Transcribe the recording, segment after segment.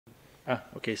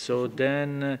Okay, so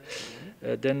then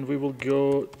we will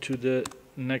go to the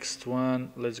next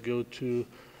one. Let's go to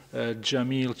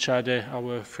Jamil Chade,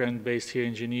 our friend based here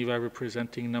in Geneva,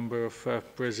 representing a number of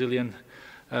Brazilian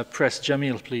press.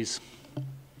 Jamil, please.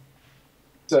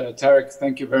 Tarek,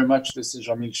 thank you very much. This is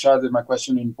Jamil Chade. My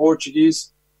question in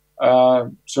Portuguese.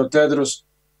 So Tedros.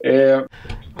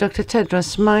 Dr.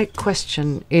 Tedros, my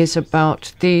question is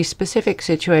about the specific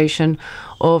situation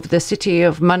of the city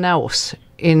of Manaus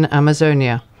in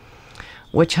Amazonia,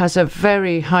 which has a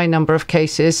very high number of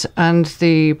cases, and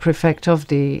the prefect of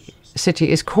the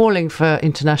city is calling for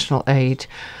international aid.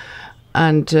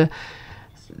 And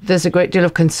there's a great deal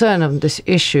of concern on this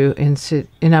issue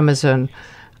in Amazon.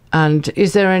 And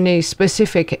is there any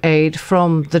specific aid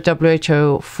from the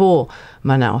WHO for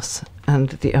Manaus and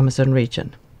the Amazon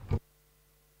region?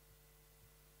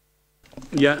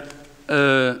 Yeah,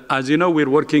 as you know, we're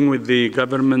working with the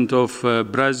government of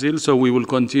Brazil, so we will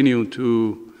continue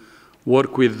to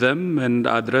work with them and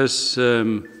address,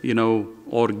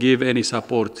 or give any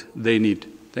support they need.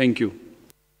 Thank you.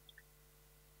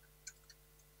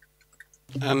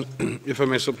 And if I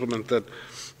may supplement that,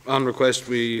 on request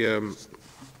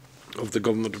of the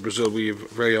government of Brazil, we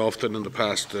have very often in the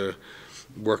past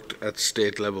worked at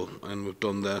state level, and we've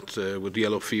done that with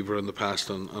yellow fever in the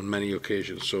past on many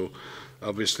occasions. So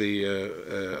obviously,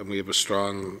 and we have a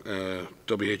strong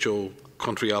WHO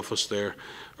country office there,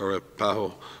 or a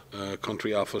PAHO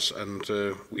country office, and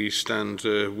we stand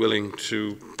willing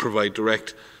to provide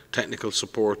direct technical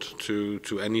support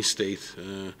to any state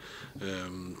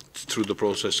through the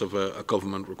process of a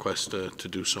government request to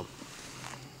do so.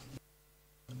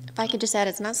 If I could just add,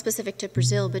 it's not specific to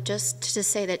Brazil, but just to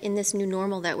say that in this new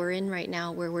normal that we're in right now,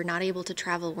 where we're not able to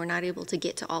travel, we're not able to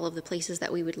get to all of the places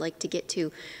that we would like to get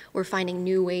to, we're finding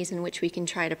new ways in which we can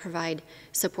try to provide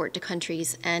support to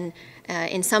countries. And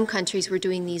in some countries, we're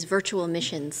doing these virtual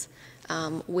missions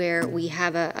where we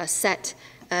have a set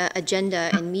agenda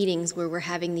and meetings where we're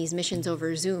having these missions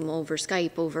over Zoom, over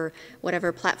Skype, over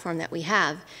whatever platform that we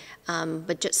have.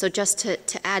 But just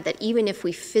to add that even if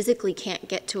we physically can't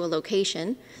get to a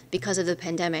location because of the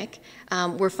pandemic,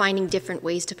 we're finding different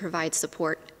ways to provide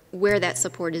support where that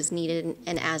support is needed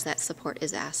and as that support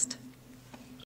is asked.